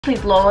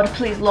Please Lord,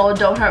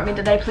 don't hurt me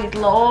today. Please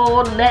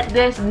Lord, let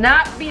this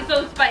not be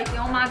so spicy.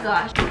 Oh my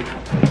gosh.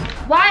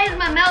 Why is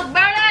my mouth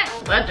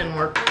burning? That didn't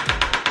work.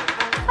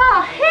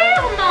 Oh,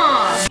 hell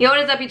no! Yo, what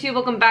is up, YouTube?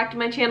 Welcome back to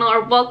my channel,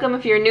 or welcome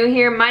if you're new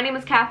here. My name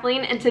is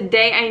Kathleen, and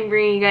today I am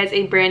bringing you guys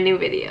a brand new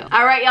video.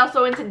 Alright, y'all,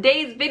 so in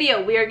today's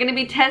video, we are going to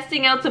be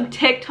testing out some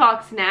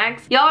TikTok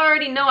snacks. Y'all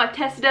already know I've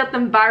tested out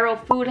them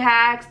viral food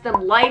hacks,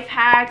 them life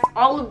hacks,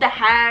 all of the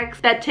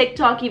hacks that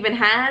TikTok even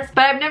has.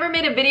 But I've never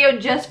made a video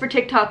just for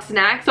TikTok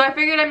snacks, so I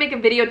figured I'd make a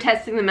video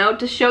testing them out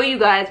to show you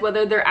guys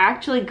whether they're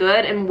actually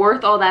good and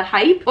worth all that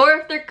hype, or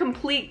if they're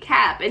complete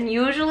cap. And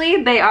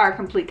usually, they are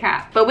complete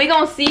cap. But we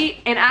gonna see,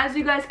 and as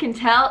you guys can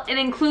tell, it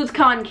includes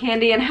cotton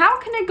candy, and how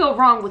can it go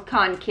wrong with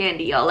cotton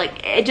candy, y'all?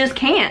 Like, it just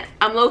can't.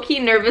 I'm low-key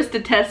nervous to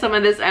test some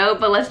of this out,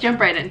 but let's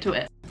jump right into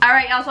it.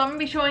 Alright, y'all, so I'm gonna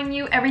be showing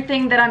you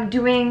everything that I'm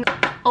doing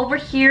over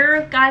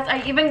here. Guys,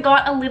 I even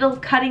got a little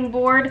cutting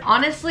board.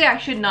 Honestly, I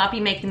should not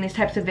be making these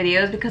types of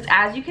videos because,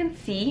 as you can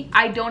see,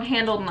 I don't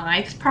handle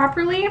knives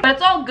properly, but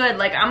it's all good.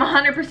 Like, I'm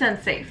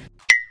 100% safe.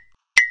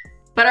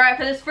 But alright,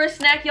 for this first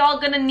snack, y'all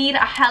gonna need a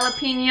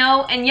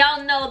jalapeno, and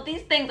y'all know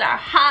these things are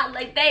hot,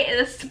 like they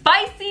is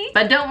spicy.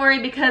 But don't worry,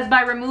 because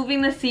by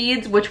removing the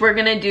seeds, which we're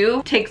gonna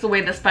do, takes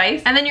away the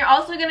spice. And then you're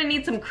also gonna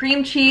need some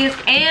cream cheese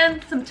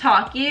and some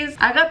Takis.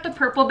 I got the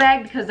purple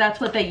bag because that's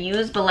what they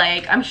use, but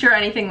like, I'm sure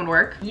anything would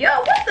work. Yo,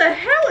 what the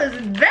hell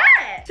is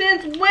that?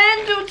 Since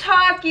when do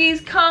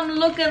Takis come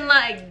looking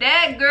like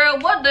that, girl?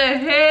 What the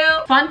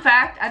hell? Fun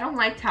fact, I don't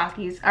like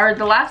Takis. Or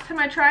the last time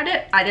I tried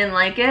it, I didn't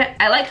like it.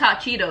 I like hot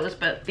Cheetos,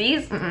 but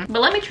these,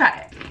 But let me try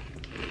it.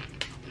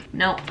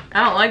 No,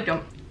 I don't like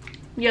them.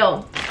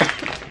 Yo.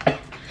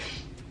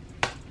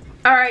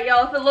 Alright,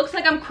 y'all, if it looks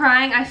like I'm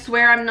crying, I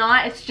swear I'm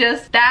not. It's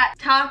just that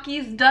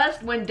Takis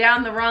dust went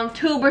down the wrong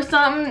tube or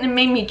something and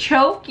made me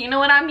choke. You know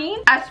what I mean?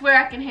 I swear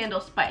I can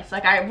handle spice.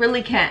 Like, I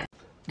really can.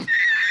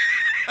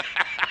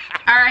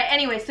 Alright,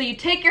 anyway, so you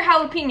take your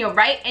jalapeno,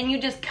 right? And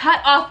you just cut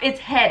off its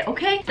head,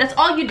 okay? That's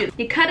all you do.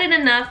 You cut it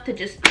enough to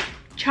just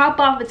chop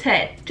off its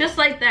head. Just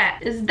like that.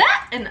 Is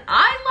that an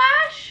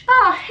eyelash?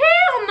 Oh,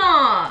 hell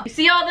no. You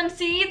see all them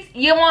seeds?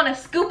 You want to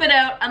scoop it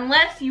out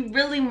unless you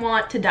really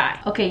want to die.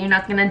 Okay, you're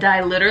not gonna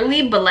die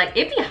literally, but like,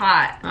 it'd be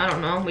hot. I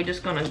don't know. We're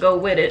just gonna go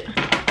with it.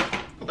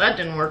 Well, that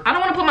didn't work. I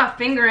don't want to put my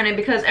finger in it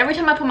because every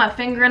time I put my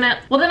finger in it,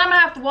 well, then I'm gonna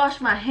have to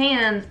wash my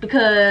hands,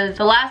 because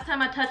the last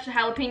time I touched a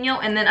jalapeno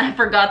and then I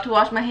forgot to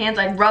wash my hands,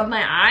 I rubbed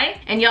my eye.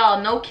 And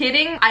y'all, no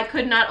kidding, I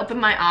could not open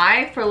my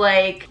eye for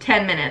like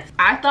 10 minutes.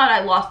 I thought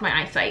I lost my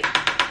eyesight.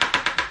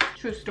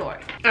 True story.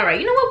 Alright,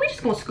 you know what? We're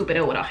just gonna scoop it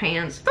out with our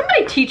hands.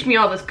 Somebody teach me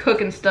all this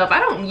cooking stuff. I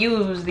don't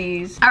use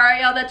these.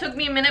 Alright, y'all, that took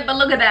me a minute, but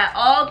look at that.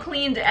 All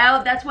cleaned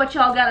out. That's what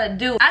y'all gotta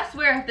do. I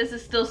swear, if this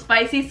is still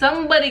spicy,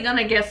 somebody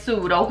gonna get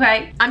sued,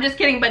 okay? I'm just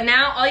kidding, but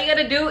now all you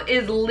gotta do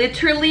is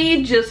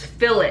literally just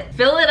fill it.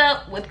 Fill it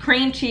up with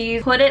cream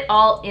cheese. Put it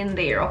all in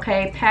there,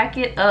 okay? Pack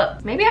it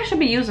up. Maybe I should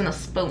be using a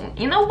spoon.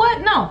 You know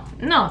what? No.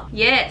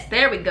 Yes,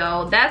 there we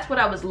go. That's what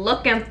I was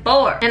looking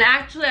for. And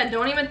actually, I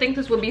don't even think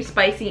this would be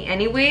spicy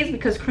anyways,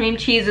 because cream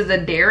cheese is a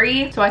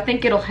dairy, so I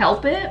think it'll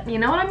help it. You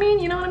know what I mean?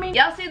 You know what I mean?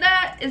 Y'all see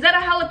that? Is that a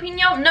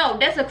jalapeno? No,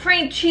 that's a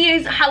cream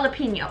cheese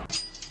jalapeno.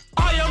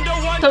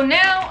 So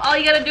now all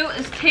you gotta do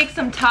is take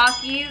some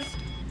Takis.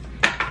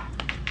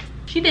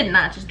 She did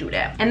not just do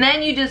that. And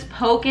then you just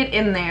poke it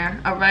in there,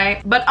 all right?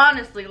 But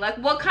honestly, like,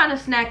 what kind of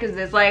snack is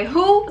this? Like,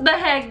 who the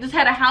heck just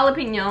had a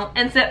jalapeno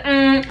and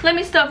said, let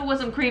me stuff it with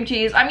some cream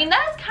cheese? I mean,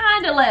 that's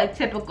kind of like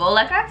typical.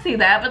 Like, I see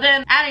that. But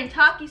then adding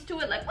Takis to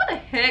it, like, what the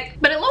heck?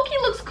 But it low-key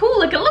looks cool.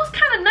 Like, it looks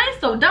kind of nice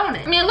though, don't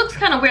it? I mean, it looks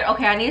kind of weird.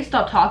 Okay, I need to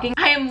stop talking.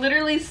 I am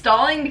literally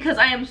stalling because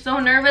I am so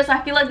nervous.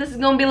 I feel like this is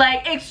gonna be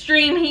like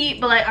extreme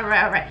heat, but like, all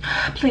right.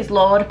 Please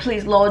Lord,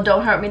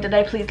 don't hurt me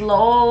today. Please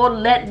Lord,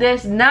 let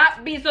this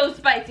not be so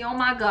spicy.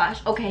 Oh my gosh.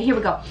 Okay, here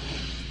we go.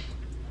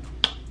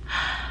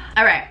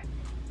 All right.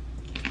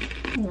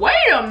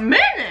 Wait a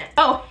minute.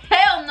 Oh,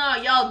 hell no,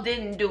 y'all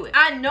didn't do it.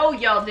 I know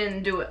y'all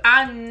didn't do it.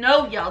 I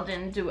know y'all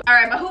didn't do it. All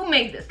right, but who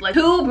made this? Like,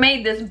 who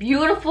made this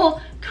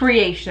beautiful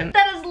creation?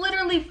 That is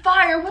literally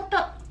fire. What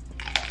the?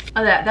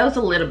 Oh, that was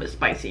a little bit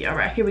spicy. All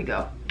right, here we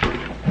go.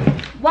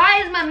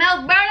 Why is my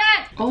mouth burning?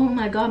 Oh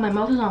my god, my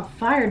mouth is on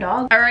fire,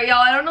 dog. Alright, y'all,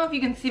 I don't know if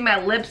you can see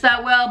my lips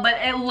that well, but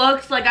it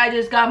looks like I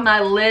just got my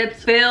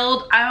lips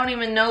filled. I don't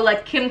even know,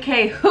 like, Kim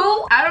K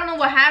who? I don't know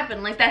what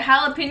happened. Like, that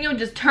jalapeno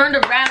just turned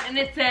around and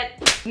it said,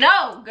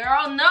 no,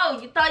 girl, no.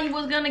 You thought you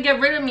was gonna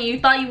get rid of me. You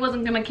thought you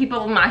wasn't gonna keep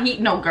up with my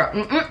heat. No, girl.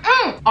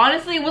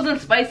 Honestly, it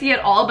wasn't spicy at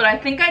all, but I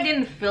think I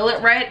didn't fill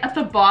it right at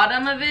the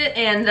bottom of it,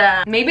 and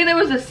maybe there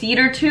was a seed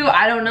or two.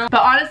 I don't know.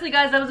 But honestly,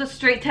 guys, that was a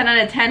straight 10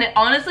 out of 10. It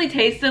honestly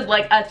tasted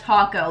like a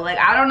taco. Like,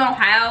 I don't know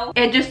how.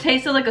 It just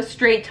tasted like a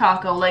straight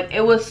taco. Like,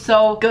 it was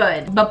so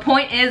good. The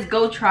point is,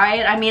 go try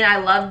it. I mean, I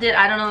loved it.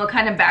 I don't know, it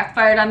kind of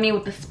backfired on me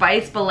with the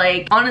spice, but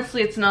like,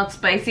 honestly, it's not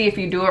spicy if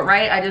you do it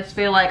right. I just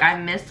feel like I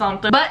missed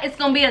something. But it's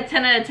gonna be a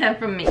 10 out out of 10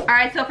 from me. All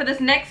right, so for this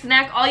next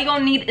snack, all you're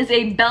gonna need is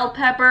a bell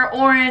pepper,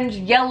 orange,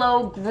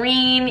 yellow,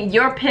 green,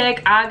 your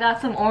pick. I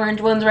got some orange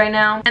ones right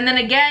now. And then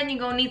again, you're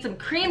gonna need some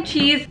cream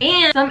cheese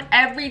and some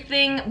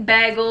everything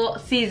bagel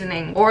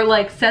seasoning, or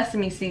like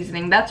sesame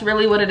seasoning. That's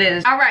really what it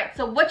is. All right,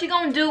 so what you're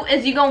gonna do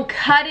is you're gonna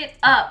cut it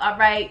up, all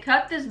right?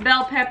 Cut this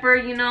bell pepper,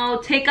 you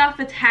know, take off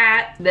its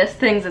hat. This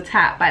thing's a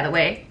hat, by the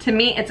way. To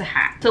me, it's a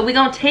hat. So we're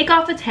gonna take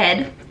off its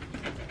head,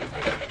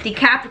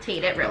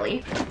 decapitate it,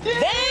 really.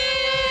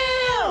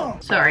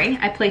 Damn! Sorry,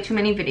 I play too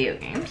many video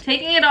games.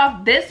 Taking it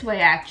off this way,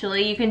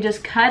 actually, you can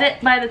just cut it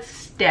by the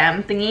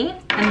stem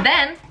thingy, and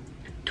then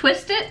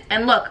twist it,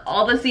 and look,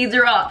 all the seeds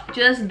are off.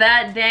 Just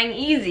that dang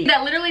easy.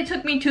 That literally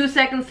took me 2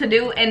 seconds to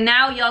do, and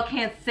now y'all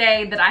can't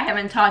say that I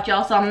haven't taught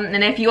y'all something.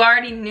 And if you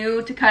already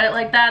knew to cut it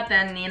like that,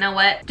 then you know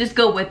what? Just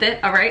go with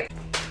it, all right?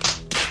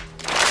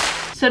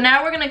 So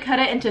now we're gonna cut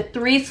it into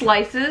 3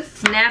 slices,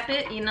 snap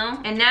it, you know,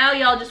 and now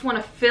y'all just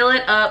wanna fill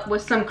it up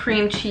with some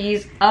cream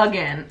cheese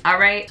again, all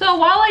right? So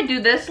while I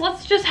do this,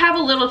 let's just have a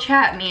little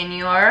chat, me and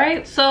you, all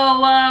right? So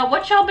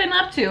what y'all been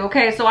up to?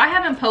 Okay, so I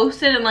haven't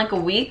posted in like a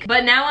week,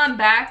 but now I'm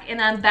back, and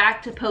I'm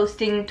back to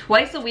posting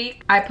twice a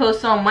week. I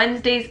post on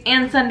Wednesdays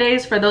and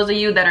Sundays for those of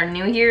you that are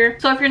new here.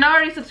 So if you're not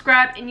already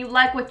subscribed and you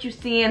like what you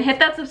see, and hit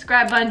that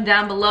subscribe button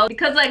down below,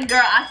 because like,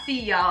 girl, I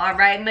see y'all, all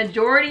right?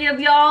 Majority of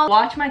y'all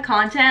watch my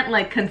content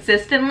like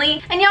consistently,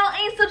 and y'all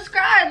ain't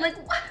subscribed. Like,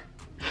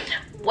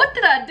 what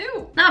did I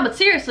do? Nah, but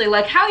seriously,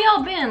 like, how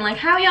y'all been? Like,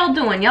 how y'all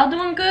doing? Y'all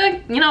doing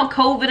good? You know,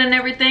 COVID and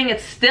everything,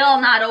 it's still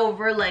not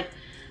over, like,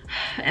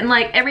 and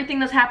like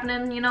everything that's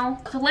happening, you know?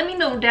 So let me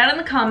know down in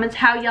the comments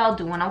how y'all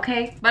doing,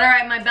 okay? But all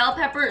right, my bell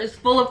pepper is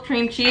full of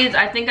cream cheese.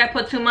 I think I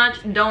put too much,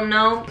 don't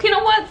know. You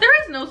know what?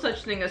 There is no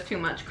such thing as too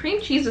much.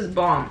 Cream cheese is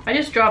bomb. I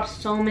just dropped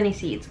so many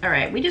seeds. All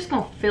right, we just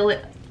gonna fill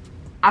it.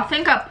 I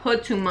think I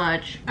put too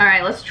much. All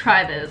right, let's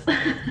try this.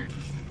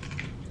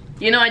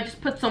 You know, I just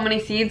put so many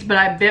seeds, but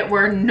I bet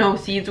where no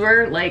seeds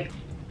were, like,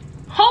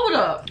 hold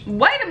up,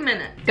 wait a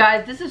minute.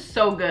 Guys, this is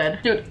so good.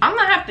 Dude, I'm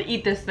gonna have to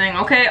eat this thing,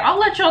 okay? I'll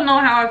let y'all know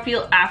how I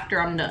feel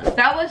after I'm done.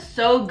 That was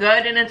so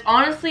good, and it's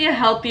honestly a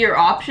healthier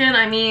option.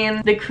 I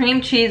mean, the cream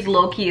cheese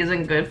low-key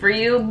isn't good for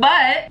you,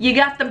 but you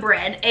got the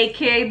bread,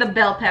 aka the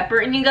bell pepper,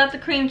 and you got the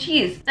cream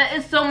cheese. That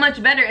is so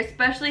much better,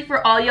 especially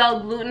for all y'all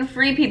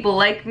gluten-free people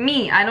like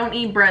me. I don't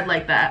eat bread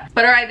like that.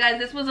 But all right, guys,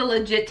 this was a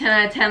legit 10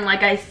 out of 10.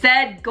 Like I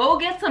said, go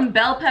get some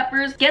bell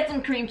peppers, get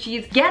some cream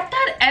cheese, get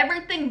that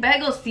everything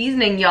bagel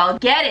seasoning, y'all.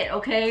 Get it,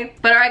 okay?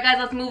 But all right, guys,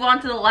 let's move on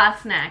to the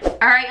last snack.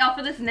 All right, y'all,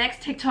 for this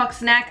next TikTok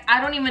snack, I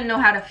don't even know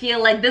how to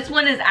feel. Like, this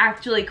one is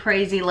actually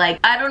crazy. Like,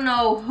 I don't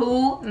know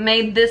who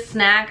made this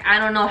snack. I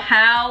don't know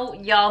how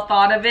y'all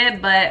thought of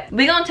it, but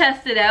we gonna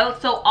test it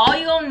out. So all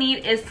you gonna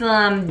need is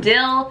some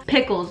dill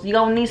pickles. You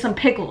gonna need some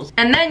pickles.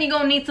 And then you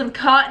gonna need some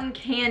cotton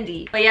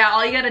candy. But yeah,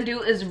 all you gotta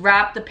do is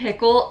wrap the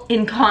pickle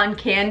in cotton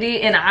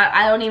candy. And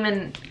I don't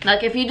even,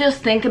 like, if you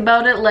just think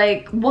about it,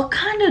 like, what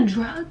kind of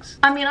drugs?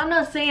 I mean, I'm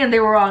not saying they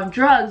were on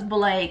drugs, but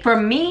like, for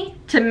me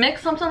to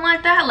mix something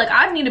like that, like,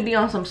 I need to be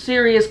on some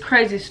serious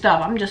crazy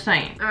stuff. I'm just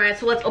saying. All right,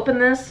 so let's open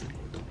this.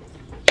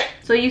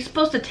 So you're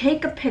supposed to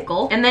take a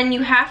pickle, and then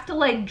you have to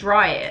like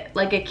dry it.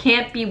 Like, it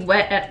can't be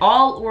wet at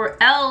all, or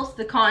else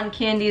the cotton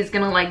candy is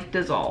gonna like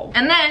dissolve.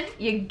 And then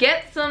you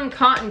get some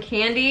cotton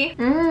candy.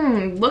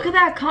 Look at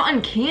that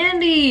cotton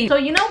candy. So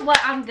you know what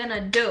I'm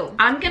gonna do?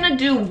 I'm gonna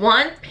do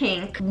 1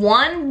 pink,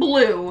 1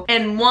 blue,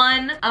 and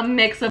 1 a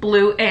mix of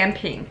blue and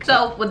pink.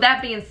 So with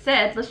that being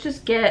said, let's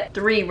just get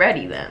 3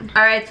 ready then.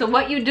 All right, so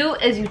what you do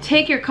is you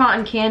take your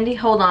cotton candy.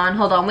 Hold on.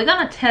 We're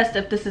gonna test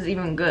if this is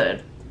even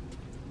good.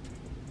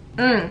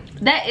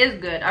 That is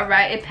good. All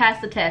right, it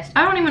passed the test.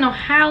 I don't even know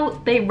how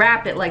they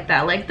wrap it like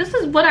that. Like, this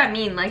is what I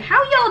mean. Like,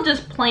 how y'all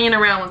just playing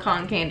around with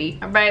cotton candy?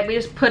 All right, we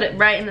just put it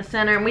right in the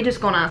center, and we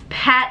just gonna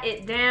pat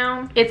it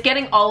down. It's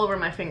getting all over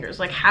my fingers.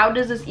 Like, how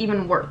does this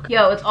even work?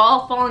 Yo, it's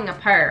all falling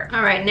apart.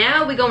 All right,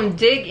 now we gonna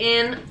dig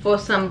in for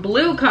some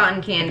blue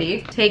cotton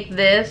candy. Take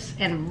this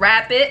and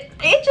wrap it.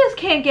 It just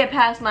can't get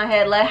past my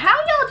head. Like, how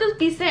y'all just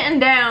be sitting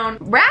down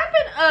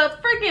wrapping a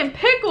freaking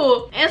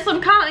pickle and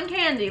some cotton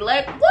candy?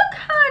 Like, what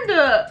kind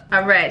of...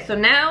 All right, so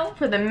now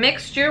for the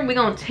mixture, we're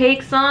gonna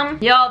take some.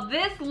 Y'all,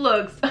 this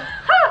looks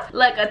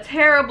like a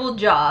terrible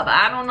job.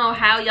 I don't know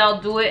how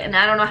y'all do it, and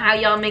I don't know how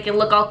y'all make it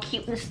look all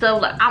cute and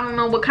stuff. Like, I don't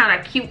know what kind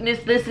of cuteness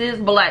this is,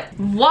 but like,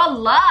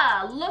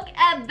 voila, look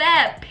at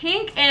that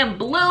pink and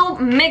blue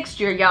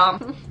mixture,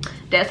 y'all.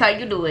 That's how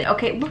you do it.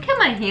 Okay, look at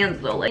my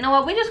hands though. Like, you know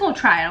what, we just gonna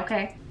try it,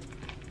 okay?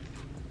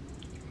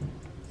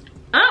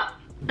 Oh.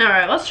 All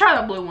right, let's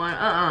try the blue one.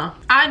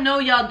 I know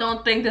y'all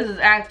don't think this is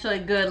actually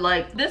good.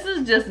 Like, this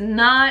is just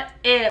not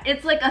it.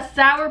 It's like a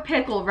sour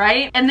pickle,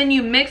 right? And then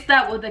you mix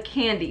that with a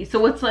candy,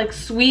 so it's like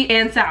sweet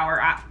and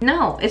sour.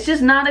 No, it's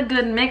just not a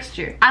good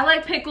mixture. I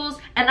like pickles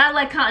and I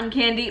like cotton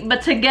candy,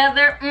 but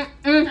together,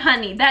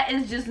 honey, that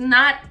is just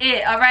not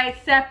it. All right,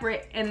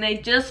 separate, and they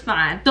just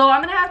fine. So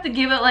I'm gonna have to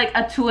give it like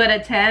a 2 out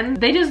of 10.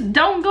 They just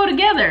don't go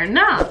together.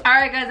 Nah. All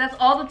right, guys, that's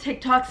all the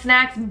TikTok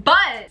snacks.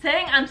 But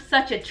saying I'm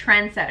such a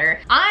trendsetter,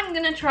 I'm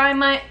gonna try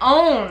my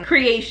own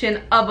creation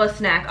of a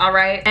snack, all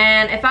right?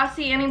 And if I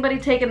see anybody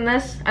taking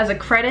this as a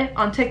credit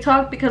on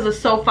TikTok because it's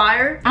so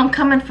fire, I'm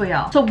coming for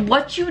y'all. So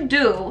what you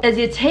do is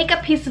you take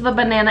a piece of a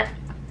banana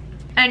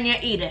and you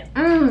eat it.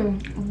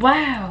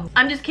 Wow.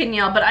 I'm just kidding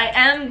y'all, but I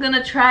am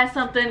gonna try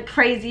something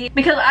crazy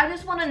because I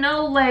just want to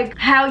know like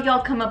how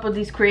y'all come up with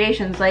these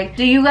creations. Like,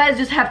 do you guys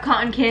just have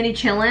cotton candy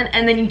chilling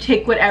and then you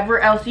take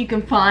whatever else you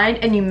can find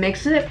and you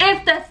mix it?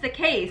 If that's the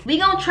case, we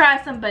gonna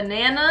try some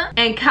banana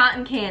and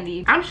cotton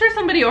candy. I'm sure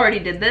somebody already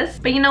did this,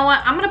 but you know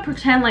what? I'm gonna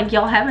pretend like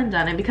y'all haven't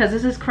done it because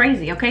this is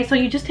crazy, okay? So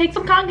you just take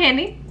some cotton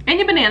candy and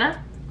your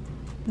banana.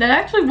 That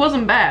actually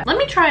wasn't bad. Let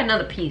me try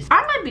another piece.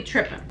 I might be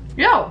tripping.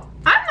 Yo,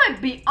 I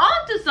might be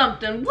onto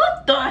something.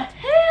 What the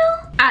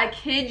hell? I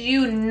kid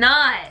you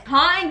not.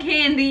 Cotton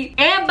candy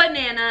and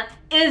banana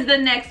is the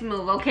next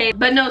move, okay?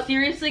 But no,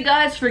 seriously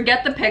guys,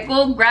 forget the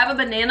pickle. Grab a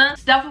banana,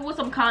 stuff it with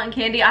some cotton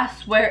candy. I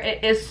swear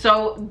it is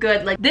so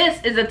good. Like,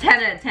 this is a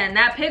 10 out of 10.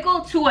 That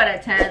pickle, 2 out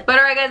of 10. But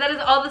alright guys, that is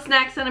all the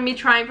snacks that I'm gonna be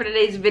trying for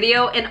today's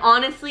video. And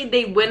honestly,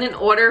 they went in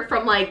order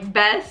from like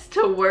best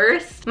to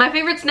worst. My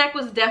favorite snack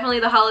was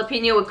definitely the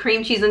jalapeno with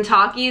cream cheese and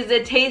Takis.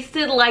 It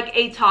tasted like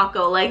a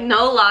taco. Like,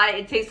 no lie,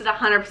 it tasted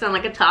 100%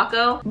 like a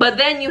taco. But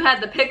then you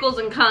had the pickles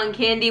and cotton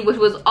candy, which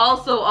was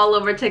also all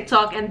over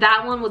TikTok. And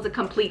that one was a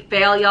complete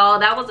fail,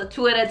 y'all. That was a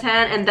 2 out of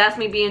 10, and that's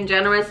me being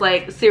generous.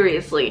 Like,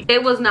 seriously,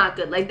 it was not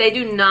good. Like, they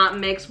do not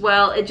mix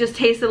well. It just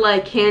tasted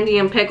like candy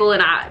and pickle,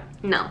 and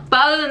no. But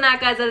other than that,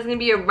 guys, that is gonna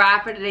be a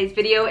wrap for today's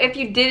video. If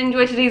you did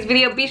enjoy today's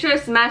video, be sure to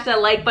smash that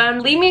like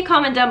button. Leave me a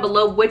comment down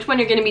below which one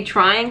you're gonna be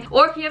trying,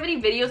 or if you have any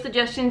video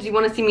suggestions you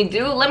want to see me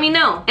do, let me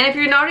know. And if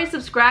you're not already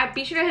subscribed,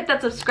 be sure to hit that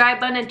subscribe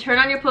button and turn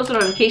on your post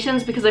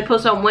notifications because I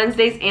post on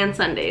Wednesdays and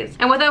Sundays.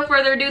 And without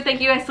further ado,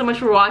 thank you guys so much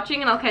for watching,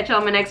 and I'll catch you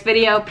on my next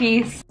video.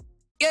 Peace.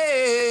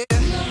 Yeah,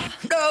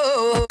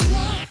 no,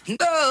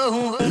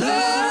 no.